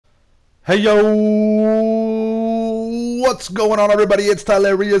Hey yo, what's going on, everybody? It's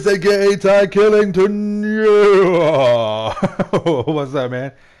Tylarious, aka Ty Killington. Yeah. What's up,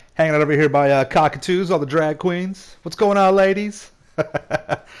 man? Hanging out over here by Cockatoos, all the drag queens. What's going on, ladies?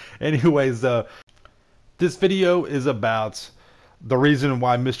 Anyways, this video is about the reason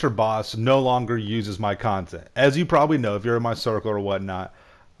why Mr. Boss no longer uses my content. As you probably know, if you're in my circle or whatnot,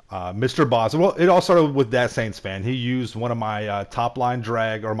 Mr. Boss, well, it all started with That Saints fan. He used one of my top line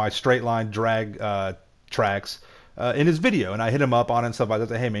drag or my straight line drag tracks in his video, and I hit him up on it and stuff like that.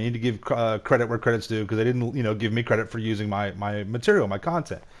 I said, hey man, you need to give credit where credit's due because they didn't, give me credit for using my material, my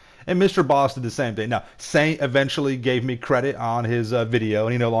content. And Mr. Boss did the same thing. Now, Saint eventually gave me credit on his video,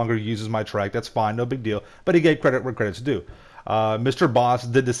 and he no longer uses my track. That's fine, no big deal. But he gave credit where credit's due. Mr. Boss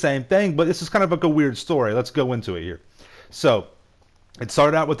did the same thing, but this is kind of like a weird story. Let's go into it here. So, it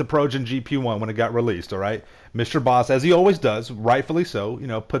started out with the Progen GP1 when it got released, all right? Mr. Boss, as he always does, rightfully so,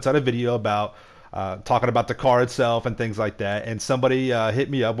 puts out a video about talking about the car itself and things like that. And somebody hit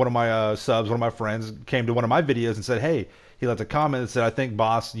me up, one of my subs, one of my friends, came to one of my videos and said, hey, he left a comment that said, I think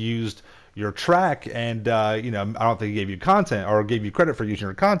Boss used your track and, I don't think he gave you content or gave you credit for using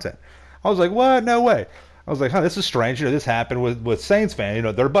your content. I was like, what? No way. I was like, this is strange. This happened with Saints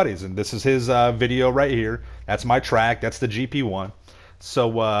fan. They're buddies, and this is his video right here. That's my track. That's the GP1.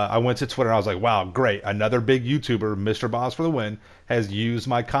 So I went to Twitter and I was like, wow, great. Another big YouTuber, Mr. Boss for the win, has used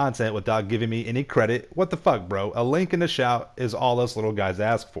my content without giving me any credit. What the fuck, bro? A link in the shout is all us little guys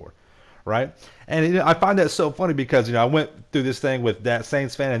ask for, right? And I find that so funny because, I went through this thing with That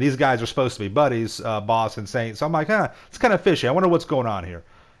Saints fan, and these guys are supposed to be buddies, Boss and Saint. So I'm like, it's kind of fishy. I wonder what's going on here.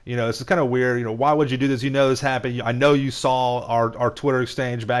 This is kind of weird. Why would you do this? This happened. I know you saw our Twitter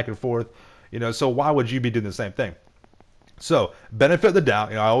exchange back and forth. So why would you be doing the same thing? So, benefit of the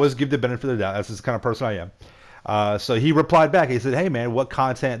doubt. I always give the benefit of the doubt. That's the kind of person I am. So he replied back. He said, hey, man, what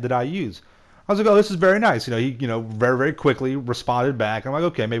content did I use? I was like, oh, this is very nice. He, very, very quickly responded back. I'm like,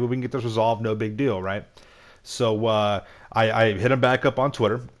 okay, maybe we can get this resolved. No big deal, right? So I hit him back up on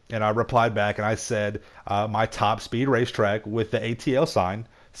Twitter, and I replied back, and I said, my top speed racetrack with the ATL sign,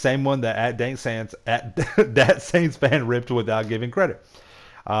 same one that That Saints fan ripped without giving credit.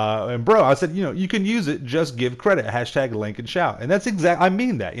 And bro, I said, you can use it, just give credit, hashtag link and shout. And that's I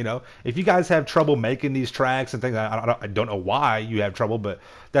mean that, if you guys have trouble making these tracks and things, I don't know why you have trouble, but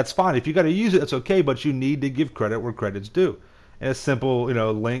that's fine. If you got to use it, that's okay, but you need to give credit where credit's due. And a simple,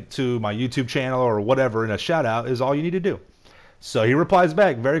 link to my YouTube channel or whatever and a shout out is all you need to do. So he replies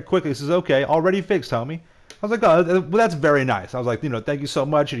back very quickly. He says, okay, already fixed, homie. I was like, oh, well, that's very nice. I was like, thank you so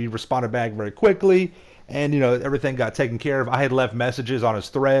much. And he responded back very quickly. And, everything got taken care of. I had left messages on his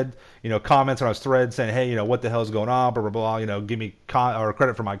thread, comments on his thread saying, hey, what the hell's going on, blah, blah, blah, give me or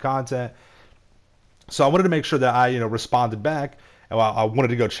credit for my content. So I wanted to make sure that I, responded back. And I wanted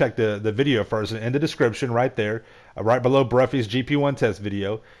to go check the video first. And in the description right there, right below Bruffy's GP1 test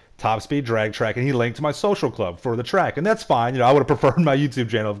video, top speed drag track, and he linked to my social club for the track. And that's fine. I would have preferred my YouTube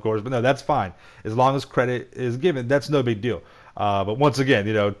channel, of course, but no, that's fine. As long as credit is given, that's no big deal. But once again,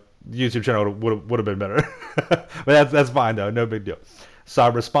 YouTube channel would have been better. But that's fine though, no big deal. So I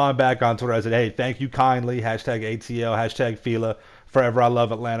respond back on Twitter. I said, hey, thank you kindly, hashtag ATL, hashtag Fila, forever I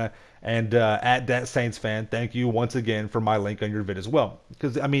love Atlanta, and at That Saints fan, thank you once again for my link on your vid as well.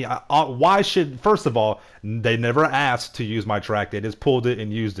 Because why should, first of all, they never asked to use my track, they just pulled it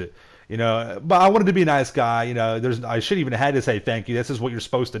and used it. But I wanted to be a nice guy. I should even have had to say thank you. This is what you're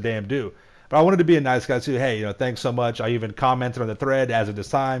supposed to damn do. But I wanted to be a nice guy too. Hey, thanks so much. I even commented on the thread as of this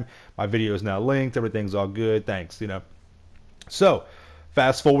time. My video is now linked. Everything's all good. Thanks, So,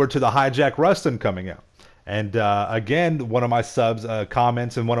 fast forward to the Hijack Rustin coming out. And again, one of my subs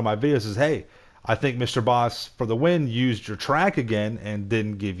comments in one of my videos is, hey, I think Mr. Boss for the win used your track again and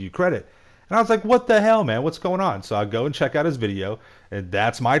didn't give you credit. And I was like, what the hell, man? What's going on? So I go and check out his video, and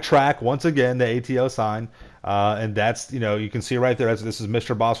that's my track, once again, the ATO sign. And that's, you can see right there, this is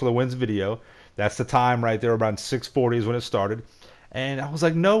Mr. Boss for the Wins video. That's the time right there, around 6:40 is when it started. And I was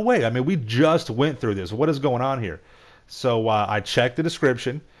like, no way. We just went through this. What is going on here? So I checked the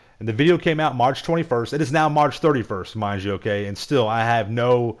description, and the video came out March 21st. It is now March 31st, mind you, okay? And still, I have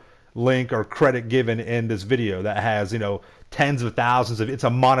no link or credit given in this video that has, tens of thousands of, it's a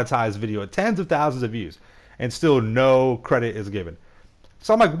monetized video, tens of thousands of views, and still no credit is given.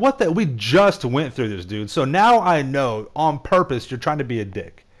 So I'm like, what the, we just went through this, dude. So now I know on purpose you're trying to be a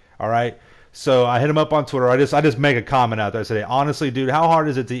dick, all right? So I hit him up on Twitter. I just make a comment out there. I said, hey, honestly, dude, how hard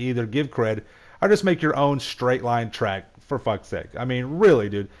is it to either give cred or just make your own straight line track, for fuck's sake? Really,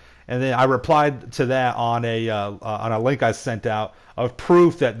 dude. And then I replied to that on a link I sent out of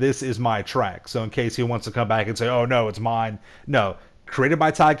proof that this is my track. So in case he wants to come back and say, oh, no, it's mine. No, created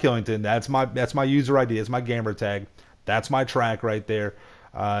by Ty Killington. That's my user ID. It's my gamer tag. That's my track right there.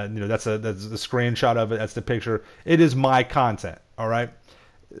 That's the screenshot of it. That's the picture. It is my content. All right,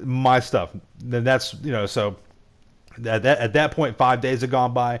 my stuff. Then that's so at that point, 5 days had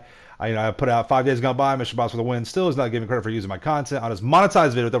gone by. I put out 5 days gone by. Mr. Boss for the win. Still is not giving credit for using my content on his monetized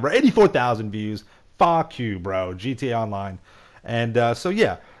video with over 84,000 views. Fuck you, bro. GTA Online. And so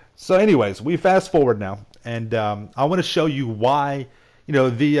yeah. So anyways, we fast forward now, and I want to show you why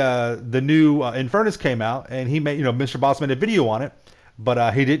the new Infernus came out, and he made Mr. Boss made a video on it,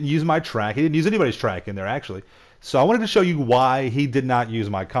 but he didn't use my track. He didn't use anybody's track in there actually. So I wanted to show you why he did not use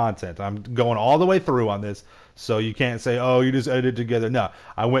my content. I'm going all the way through on this, so you can't say, oh, you just edited together. No,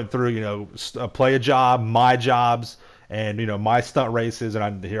 I went through, play a job, my jobs, and my stunt races,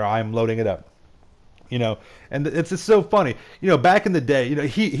 and here I am loading it up. And it's just so funny. Back in the day,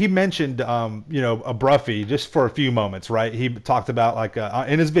 he mentioned, a Bruffy just for a few moments, right? He talked about like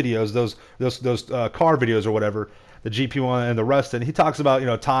in his videos, those car videos or whatever, the GP1 and the rest, and he talks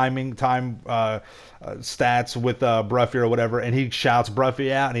about time stats with Bruffy or whatever, and he shouts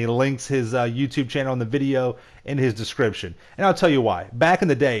Bruffy out, and he links his YouTube channel in the video in his description. And I'll tell you why. Back in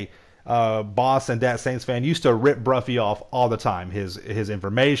the day, Boss and Dat Saints fan used to rip Bruffy off all the time. His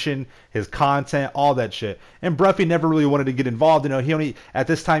information, his content, all that shit. And Bruffy never really wanted to get involved. At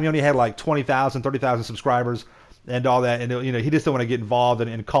this time he only had like 20,000, 30,000 subscribers and all that. And he just didn't want to get involved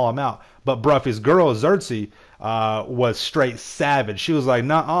and call him out. But Bruffy's girl Xerxes was straight savage. She was like,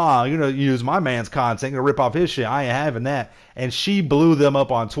 nah, use my man's content, gonna rip off his shit. I ain't having that. And she blew them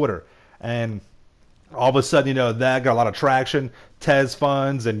up on Twitter. And all of a sudden, that got a lot of traction. Tez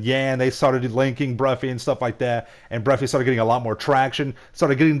Funds and Yan, they started linking Bruffy and stuff like that. And Bruffy started getting a lot more traction,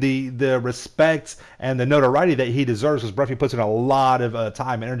 started getting the respect and the notoriety that he deserves, because Bruffy puts in a lot of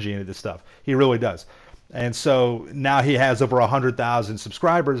time and energy into this stuff. He really does. And so now he has over 100,000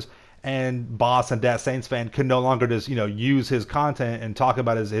 subscribers, and Boss and Dat Saints fan can no longer just use his content and talk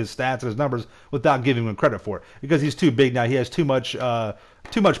about his stats and his numbers without giving him credit for it, because he's too big now. He has too much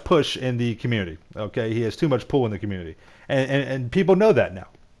push in the community. Okay, he has too much pull in the community, and people know that now.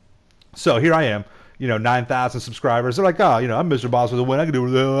 So here I am, 9,000 subscribers. They're like, oh, I'm Mr. Boss with a win. I can do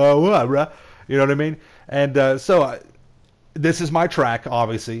whatever I want, bro. You know what I mean? And so this is my track,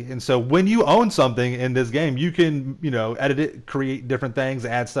 obviously. And so when you own something in this game, you can, edit it, create different things,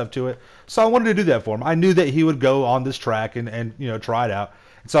 add stuff to it. So I wanted to do that for him. I knew that he would go on this track and try it out.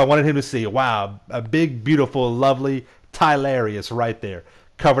 And so I wanted him to see, wow, a big, beautiful, lovely Tylarious right there.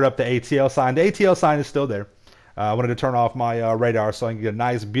 Covered up the ATL sign. The ATL sign is still there. I wanted to turn off my radar so I can get a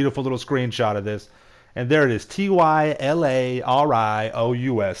nice, beautiful little screenshot of this. And there it is, Tylarious,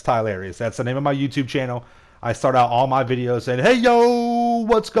 Tylarious. That's the name of my YouTube channel. I start out all my videos saying, hey, yo,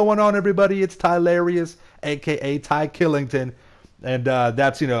 what's going on, everybody? It's Tylarious, a.k.a. Ty Killington. And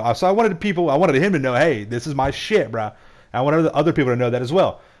that's, so I wanted him to know, hey, this is my shit, bro. I wanted other people to know that as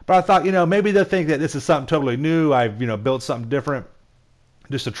well. But I thought, maybe they'll think that this is something totally new. I've, built something different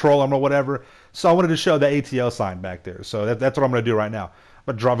just to troll them or whatever. So I wanted to show the ATL sign back there. So that's what I'm going to do right now. I'm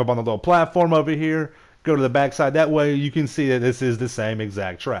going to drive up on the little platform over here, go to the backside. That way you can see that this is the same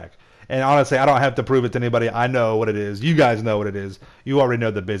exact track. And honestly, I don't have to prove it to anybody. I know what it is. You guys know what it is. You already know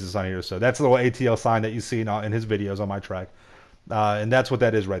the business on here. So that's the little ATL sign that you see in his videos on my track. And that's what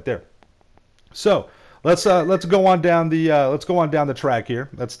that is right there. So let's go on down the track here.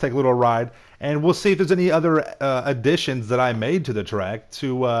 Let's take a little ride, and we'll see if there's any other additions that I made to the track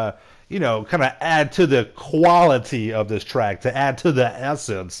to kind of add to the quality of this track, to add to the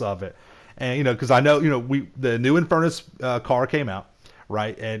essence of it. And because I know the new Infernus car came out,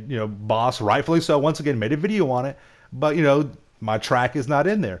 right? And Boss, rightfully so, once again made a video on it, but my track is not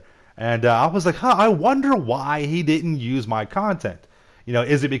in there. And I was like, I wonder why he didn't use my content.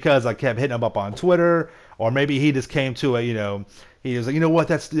 Is it because I kept hitting him up on Twitter, or maybe he just came to a, he was like, what,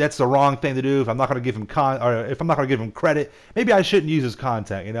 that's the wrong thing to do. If I'm not going to give him if I'm not going to give him credit, maybe I shouldn't use his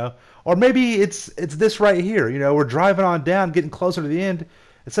content, or maybe it's this right here. We're driving on down, getting closer to the end.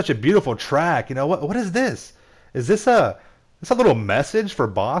 It's such a beautiful track. What is this? Is this a little message for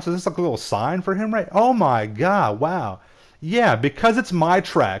Boss? Is this like a little sign for him, right? Oh my God, wow. Yeah, because it's my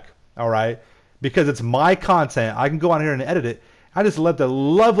track, all right, because it's my content, I can go on here and edit it. I just left a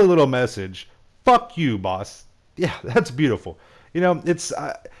lovely little message. Fuck you, Boss. Yeah, that's beautiful. It's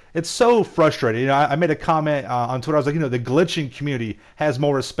so frustrating. I made a comment on Twitter. I was like, the glitching community has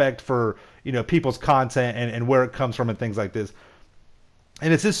more respect for, people's content and where it comes from and things like this.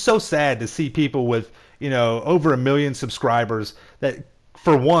 And it's just so sad to see people with, over 1 million subscribers that,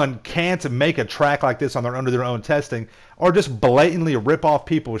 for one, can't make a track like this under their own testing, or just blatantly rip off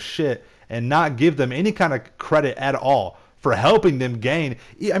people's shit and not give them any kind of credit at all for helping them gain.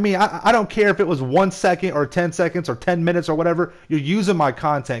 I mean, I don't care if it was 1 second or 10 seconds or 10 minutes or whatever. You're using my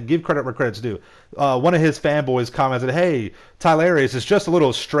content. Give credit where credit's due. One of his fanboys commented, hey, Tylarious, it's just a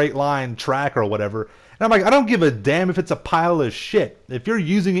little straight line track or whatever. And I'm like, I don't give a damn if it's a pile of shit. If you're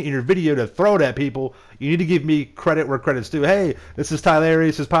using it in your video to throw it at people, you need to give me credit where credit's due. Hey, this is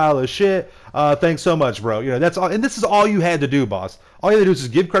Tylarious' pile of shit. Thanks so much, bro. You know, that's all. And this is all you had to do, boss. All you had to do is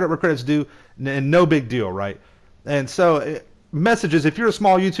just give credit where credit's due, and no big deal, right? And so, messages, if you're a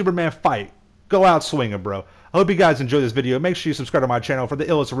small YouTuber, man, fight. Go out swinging, bro. I hope you guys enjoy this video. Make sure you subscribe to my channel for the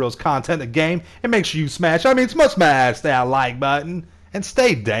illest reels content in the game. And make sure you smash that like button. And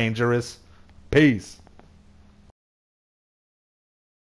stay dangerous. Peace.